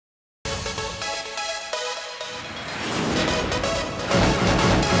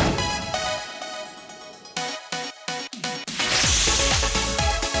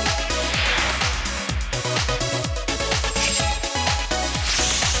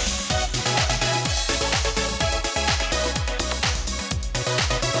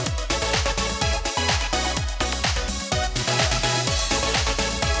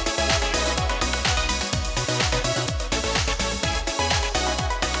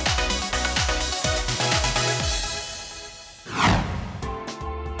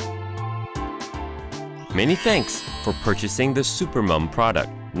Many thanks for purchasing the Supermom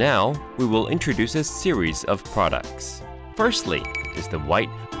product. Now, we will introduce a series of products. Firstly is the white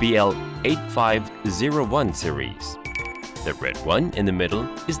BL8501 series. The red one in the middle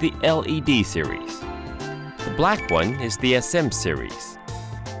is the LED series. The black one is the SM series.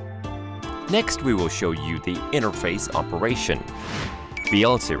 Next, we will show you the interface operation.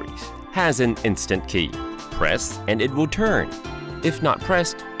 BL series has an instant key. Press and it will turn. If not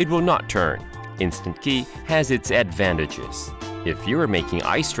pressed, it will not turn. Instant key has its advantages. If you are making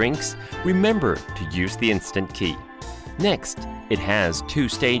ice drinks, remember to use the instant key. Next, it has two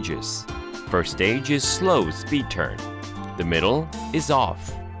stages. First stage is slow speed turn. The middle is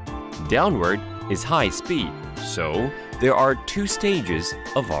off. Downward is high speed, so there are two stages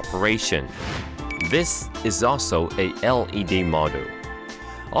of operation. This is also a LED model,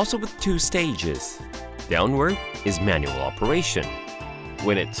 also with two stages. Downward is manual operation.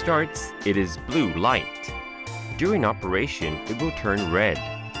 When it starts, it is blue light. During operation, it will turn red.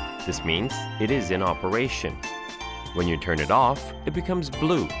 This means it is in operation. When you turn it off, it becomes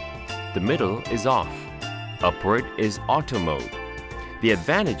blue. The middle is off. Upward is auto mode. The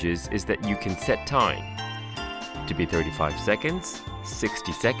advantages is that you can set time to be 35 seconds,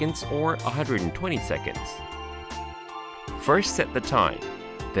 60 seconds, or 120 seconds. First set the time,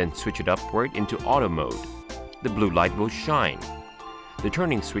 then switch it upward into auto mode. The blue light will shine. The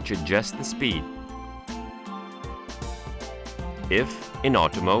turning switch adjusts the speed. If in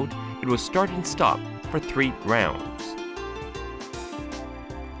auto mode, it will start and stop for 3 rounds.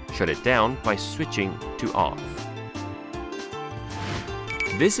 Shut it down by switching to off.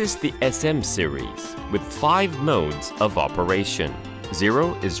 This is the SM series with 5 modes of operation.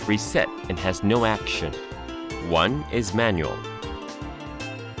 0 is reset and has no action. 1 is manual.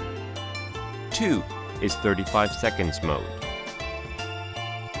 2 is 35 seconds mode.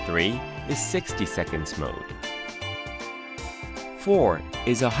 3 is 60 seconds mode. 4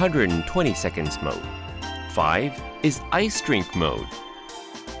 is 120 seconds mode. 5 is ice drink mode.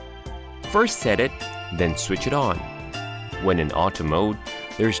 First set it, then switch it on. When in auto mode,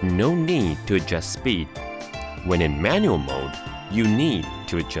 there's no need to adjust speed. When in manual mode, you need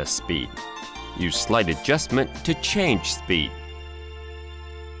to adjust speed. Use slight adjustment to change speed.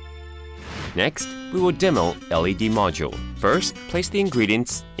 Next, we will demo LED module. First, place the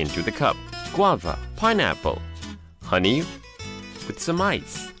ingredients into the cup. Guava, pineapple, honey with some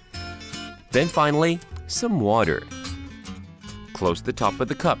ice. Then finally, some water. Close the top of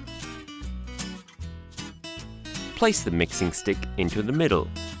the cup. Place the mixing stick into the middle.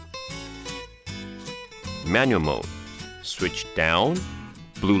 Manual mode. Switch down.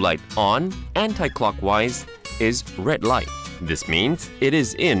 Blue light on. Anti-clockwise is red light. This means it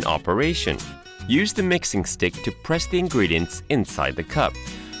is in operation. Use the mixing stick to press the ingredients inside the cup.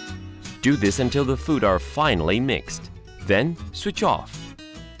 Do this until the food are finally mixed. Then switch off.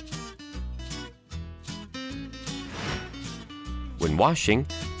 When washing,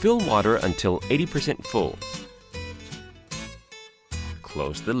 fill water until 80% full.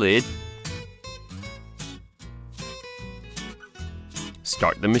 Close the lid.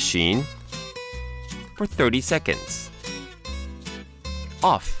 Start the machine for 30 seconds.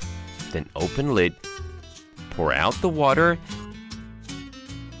 Off. Then open lid. Pour out the water.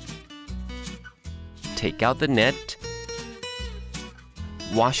 Take out the net.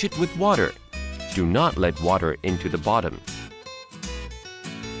 Wash it with water. Do not let water into the bottom.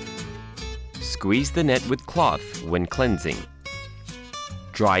 Squeeze the net with cloth when cleansing.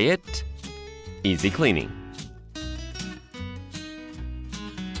 Dry it. Easy cleaning.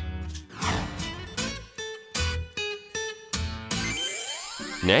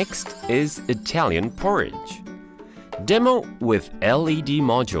 Next is Italian porridge. Demo with LED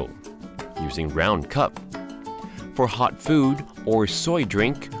module using round cup. For hot food or soy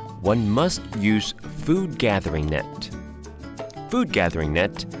drink, one must use food gathering net. Food gathering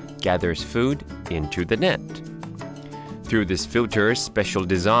net gathers food into the net. Through this filter's special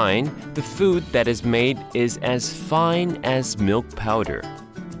design, the food that is made is as fine as milk powder.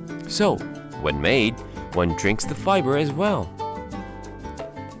 So, when made, one drinks the fiber as well.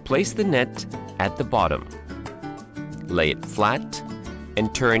 Place the net at the bottom. Lay it flat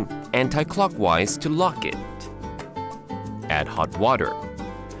and turn anti-clockwise to lock it. Add hot water.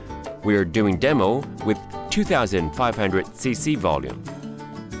 We are doing demo with 2500 cc volume.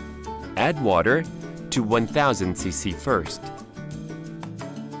 Add water to 1000 cc first.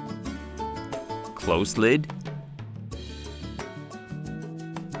 Close lid.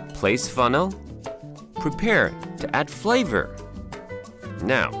 Place funnel. Prepare to add flavor.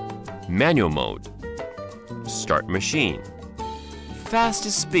 Now, manual mode. Start machine.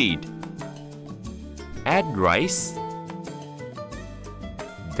 Fastest speed. Add rice,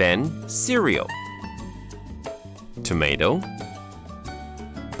 then cereal, tomato,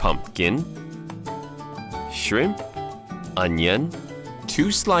 pumpkin, shrimp, onion,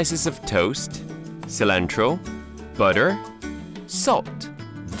 2 slices of toast, cilantro, butter, salt,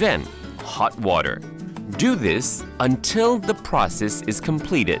 then hot water. Do this until the process is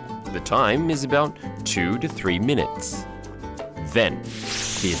completed. The time is about 2 to 3 minutes. Then,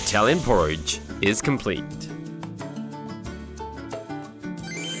 the Italian porridge is complete.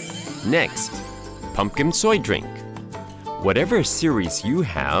 Next, pumpkin soy drink. Whatever series you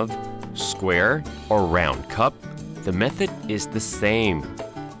have, square or round cup, the method is the same.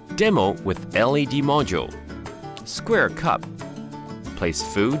 Demo with LED module. Square cup. Place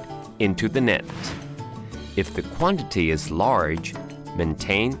food into the net. If the quantity is large,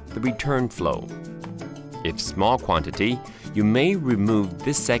 maintain the return flow. If small quantity, you may remove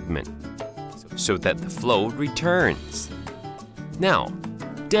this segment so that the flow returns. Now,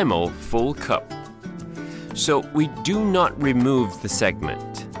 demo full cup. So we do not remove the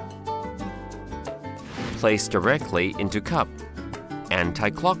segment. Place directly into cup.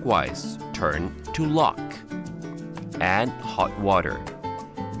 Anti-clockwise, turn to lock. Add hot water,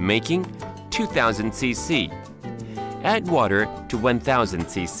 making 2000 cc. Add water to 1000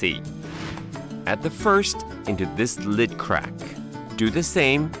 cc. Add the first into this lid crack. Do the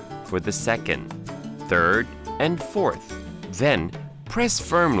same for the second, third, and fourth. Then press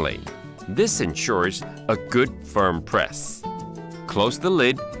firmly. This ensures a good firm press. Close the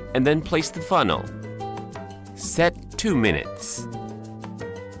lid and then place the funnel. Set 2 minutes.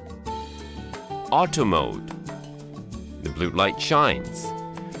 Auto mode. The blue light shines.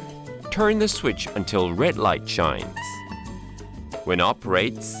 Turn the switch until red light shines. When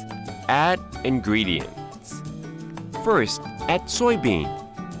operates, add ingredients. First, add soybean,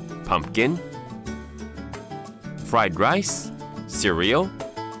 pumpkin, fried rice, cereal,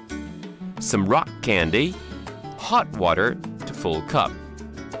 some rock candy, hot water to full cup.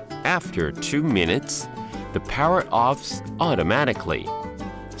 After 2 minutes, the power offs automatically.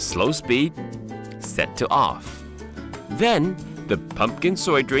 Slow speed, set to off. Then, the pumpkin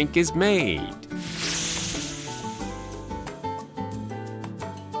soy drink is made.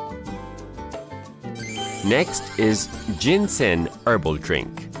 Next is ginseng herbal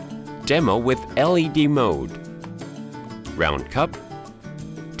drink. Demo with LED mode. Round cup.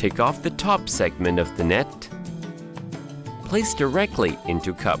 Take off the top segment of the net. Place directly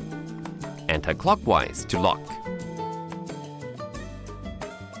into cup. Anti-clockwise to lock.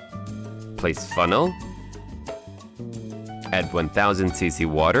 Place funnel. Add 1000 cc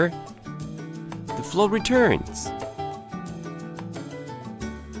water. The flow returns.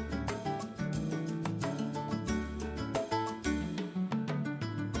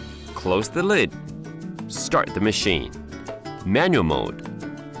 Close the lid. Start the machine. Manual mode.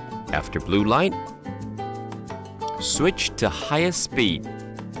 After blue light, switch to highest speed.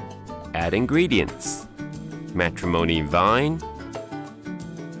 Add ingredients. Matrimony vine,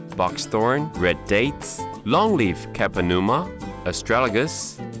 boxthorn, red dates, longleaf capanuma,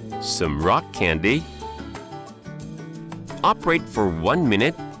 astragalus, some rock candy. Operate for 1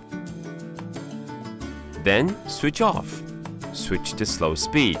 minute. Then switch off. Switch to slow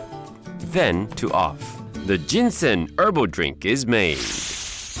speed. Then to off. The ginseng herbal drink is made.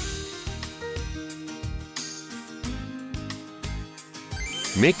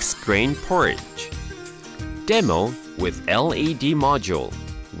 Mixed grain porridge. Demo with LED module.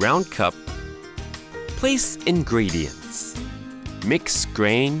 Round cup. Place ingredients. Mixed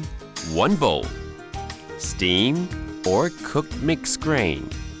grain, 1 bowl. Steam or cooked mixed grain,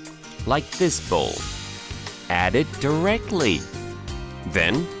 like this bowl. Add it directly.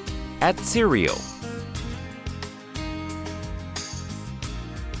 Then add cereal.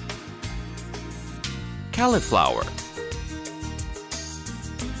 Cauliflower.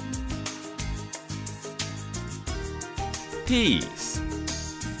 Peas.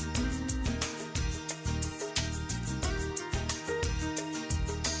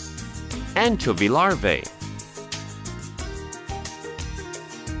 Anchovy larvae.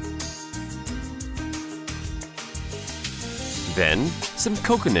 Then some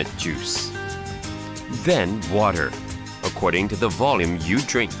coconut juice. Then water, according to the volume you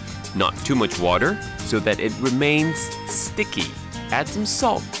drink. Not too much water so that it remains sticky. Add some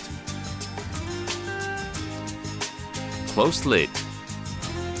salt. Close lid.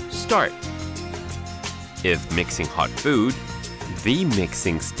 Start. If mixing hot food, the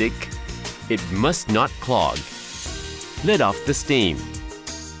mixing stick, it must not clog. Let off the steam.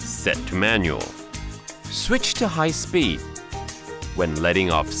 Set to manual. Switch to high speed. When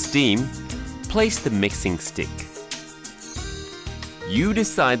letting off steam, Place the mixing stick. You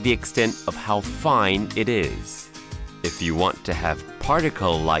decide the extent of how fine it is. If you want to have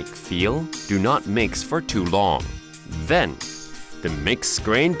particle-like feel, do not mix for too long. Then, the mixed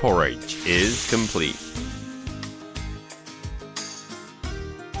grain porridge is complete.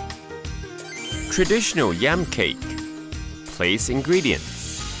 Traditional yam cake. Place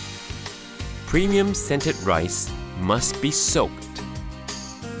ingredients. Premium scented rice must be soaked.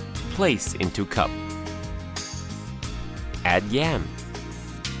 Place into cup. Add yam.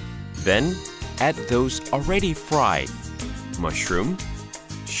 Then add those already fried mushroom,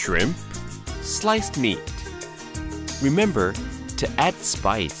 shrimp, sliced meat. Remember to add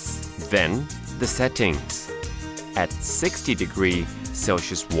spice. Then the settings. At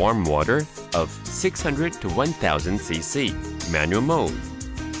 60°C warm water of 600 to 1000 cc, manual mode,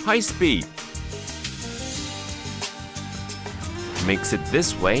 high speed. Mix it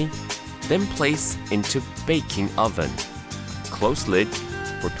this way, then place into baking oven. Close lid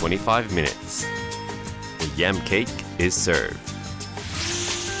for 25 minutes. The yam cake is served.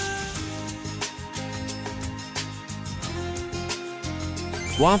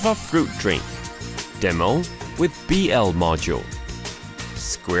 Guava fruit drink. Demo with BL module.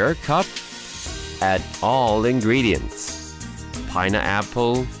 Square cup. Add all ingredients.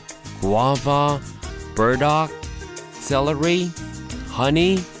 Pineapple, guava, burdock, celery,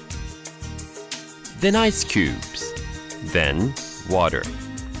 honey. Then ice cubes. Then water.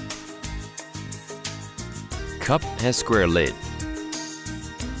 Cup has square lid.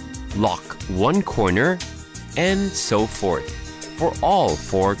 Lock one corner and so forth for all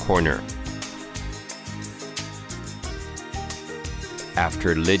four corners.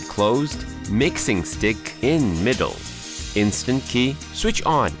 After lid closed, mixing stick in middle. Instant key switch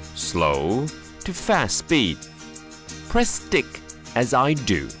on, slow to fast speed. Press stick as I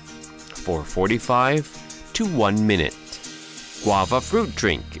do for 45 to 1 minute. Guava fruit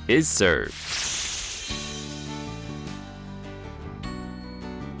drink is served.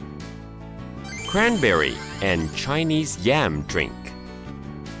 Cranberry and Chinese yam drink.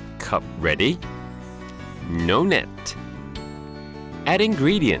 Cup ready. No net. Add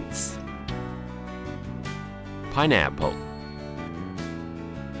ingredients. Pineapple,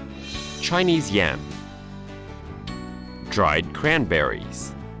 Chinese yam, dried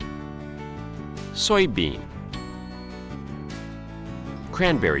cranberries, soybean,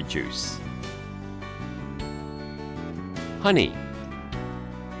 cranberry juice, honey,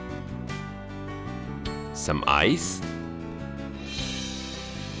 some ice,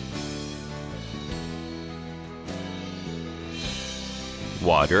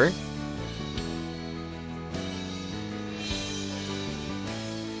 water,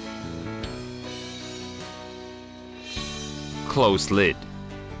 close lid.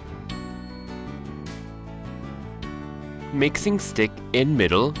 Mixing stick in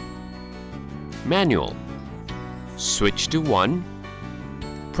middle. Manual. Switch to 1.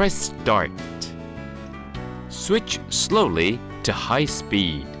 Press start. Switch slowly to high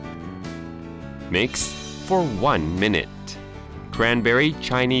speed. Mix for 1 minute. Cranberry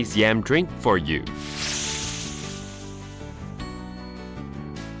Chinese yam drink for you.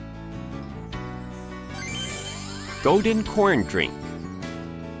 Golden corn drink.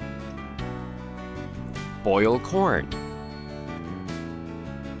 Boil corn.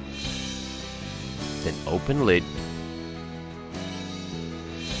 Then open lid.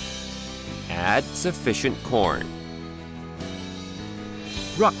 Add sufficient corn.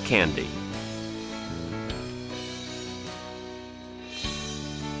 Rock candy.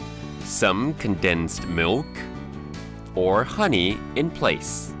 Some condensed milk or honey in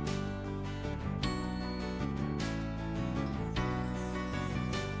place.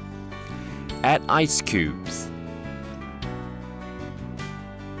 Add ice cubes.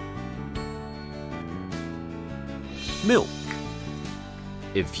 Milk.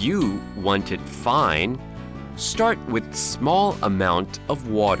 If you want it fine, start with small amount of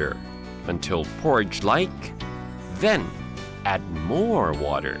water until porridge-like, then add more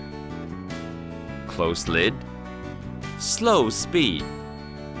water. Close lid, slow speed,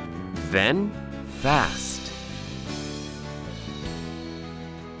 then fast.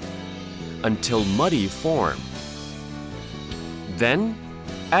 Until muddy form. Then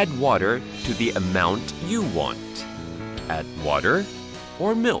add water to the amount you want. Add water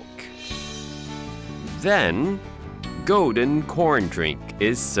or milk. Then golden corn drink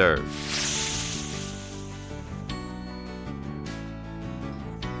is served.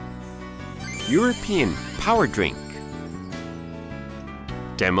 European power drink.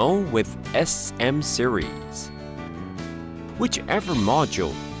 Demo with SM series. Whichever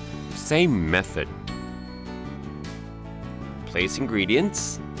module Same method. Place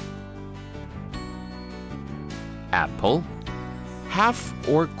ingredients. Apple, half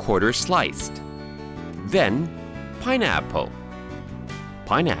or quarter sliced. Then pineapple.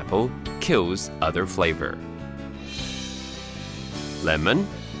 Pineapple kills other flavor. Lemon,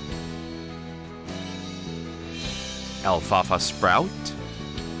 alfalfa sprout,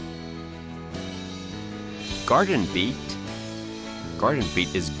 garden beet. Garden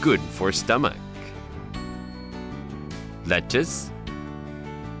beet is good for stomach. Lettuce.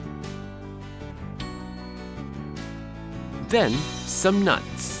 Then some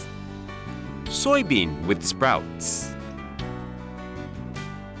nuts. Soybean with sprouts.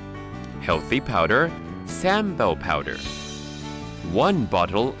 Healthy powder, sambal powder. 1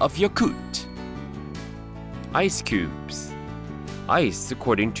 bottle of Yakult. Ice cubes. Ice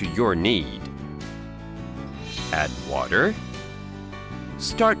according to your need. Add water.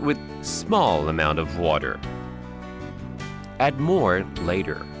 Start with small amount of water. Add more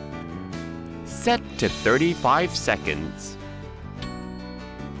later. Set to 35 seconds.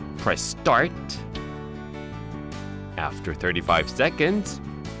 Press start. After 35 seconds,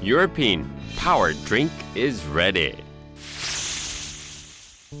 European power drink is ready.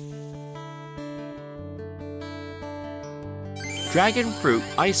 Dragon fruit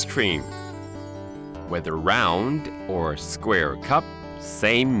ice cream. Whether round or square cup,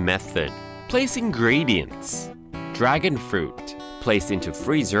 same method. Place ingredients. Dragon fruit. Place into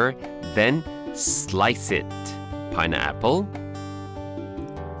freezer, then slice it. Pineapple.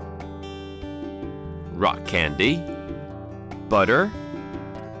 Rock candy. Butter.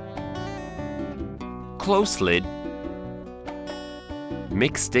 Close lid.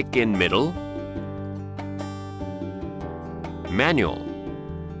 Mix stick in middle. Manual.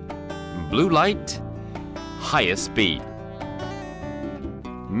 Blue light. Highest speed.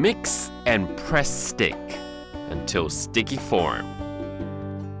 Mix and press stick until sticky form.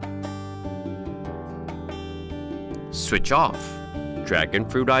 Switch off. Dragon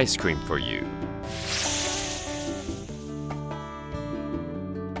fruit ice cream for you.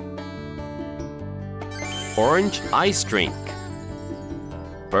 Orange ice drink.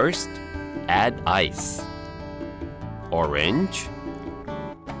 First, add ice. Orange.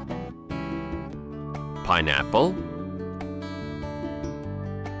 Pineapple.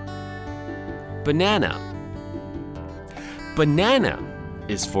 Banana. Banana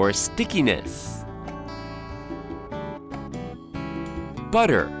is for stickiness.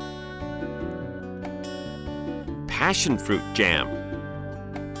 Butter. Passion fruit jam.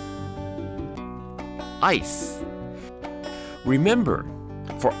 Ice. Remember,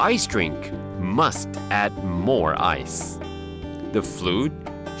 for ice drink, must add more ice. The fluid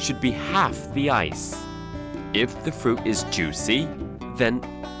should be half the ice. If the fruit is juicy, then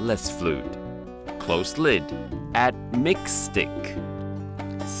less fluid. Close lid. Add mix stick.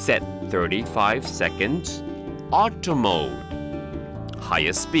 Set 35 seconds. Auto mode.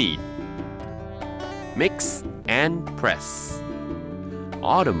 Highest speed. Mix and press.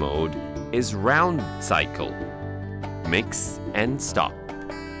 Auto mode is round cycle. Mix and stop.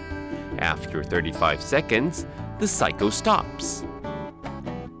 After 35 seconds, the cycle stops.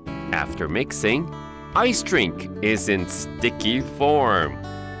 After mixing, ice drink is in sticky form.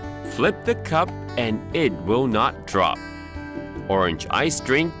 Flip the cup and it will not drop. Orange ice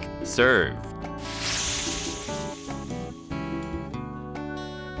drink served.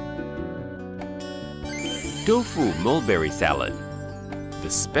 Tofu mulberry salad. The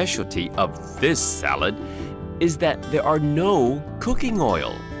specialty of this salad is that there are no cooking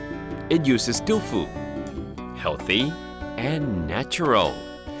oil. It uses tofu, healthy and natural,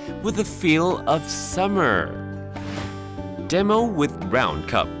 with a feel of summer. Demo with round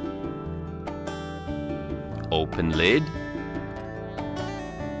cup. Open lid.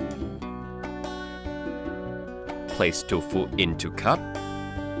 Place tofu into cup.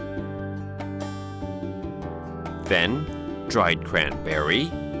 Then dried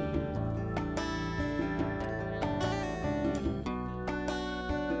cranberry.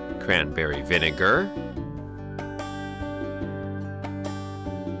 Cranberry vinegar.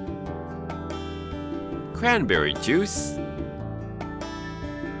 Cranberry juice.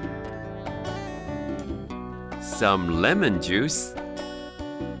 Some lemon juice.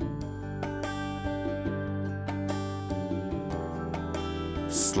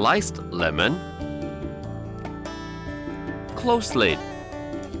 Sliced lemon. Close lid.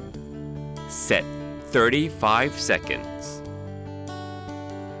 Set 35 seconds.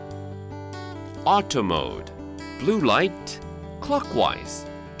 Auto mode. Blue light clockwise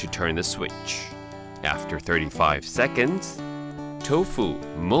to turn the switch. After 35 seconds, tofu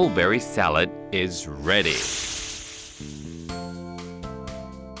mulberry salad is ready.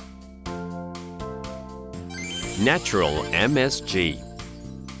 Natural MSG.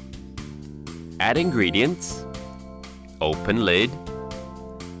 Add ingredients. Open lid.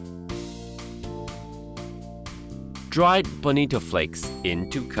 Dried bonito flakes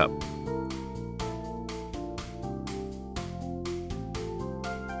into cup.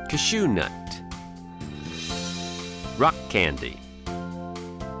 Cashew nut. Rock candy.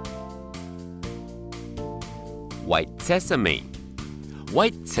 White sesame.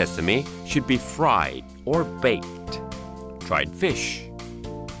 White sesame should be fried or baked. Dried fish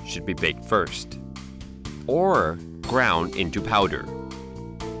should be baked first or ground into powder.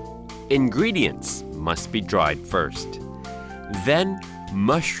 Ingredients must be dried first, then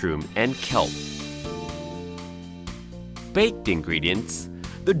mushroom and kelp. Baked ingredients,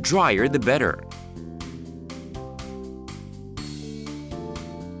 the drier the better.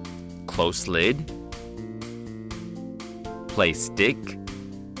 Close lid. Place stick.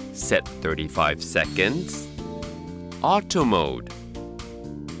 Set 35 seconds. Auto mode.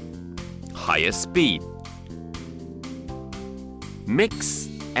 Highest speed. Mix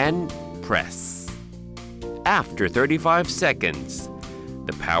and press. After 35 seconds,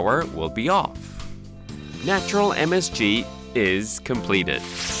 the power will be off. Natural MSG is completed.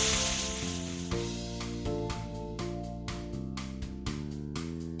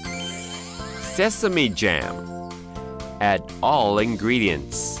 Sesame jam. Add all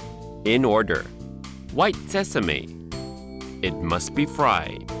ingredients in order. White sesame. It must be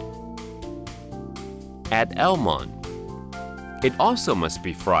fried. Add almond. It also must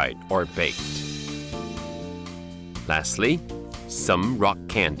be fried or baked. Lastly, some rock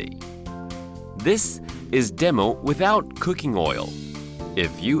candy. This is demo without cooking oil.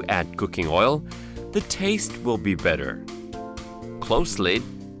 If you add cooking oil, the taste will be better. Close lid.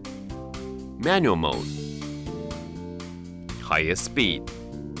 Manual mode. Highest speed.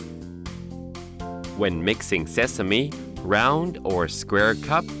 When mixing sesame, round or square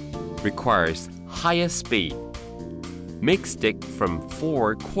cup requires highest speed. Mix stick from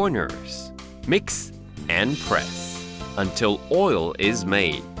 4 corners. Mix and press until oil is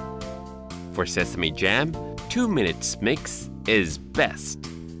made. For sesame jam, 2 minutes mix is best.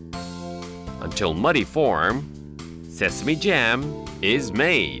 Until muddy form, sesame jam is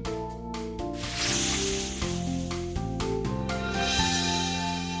made.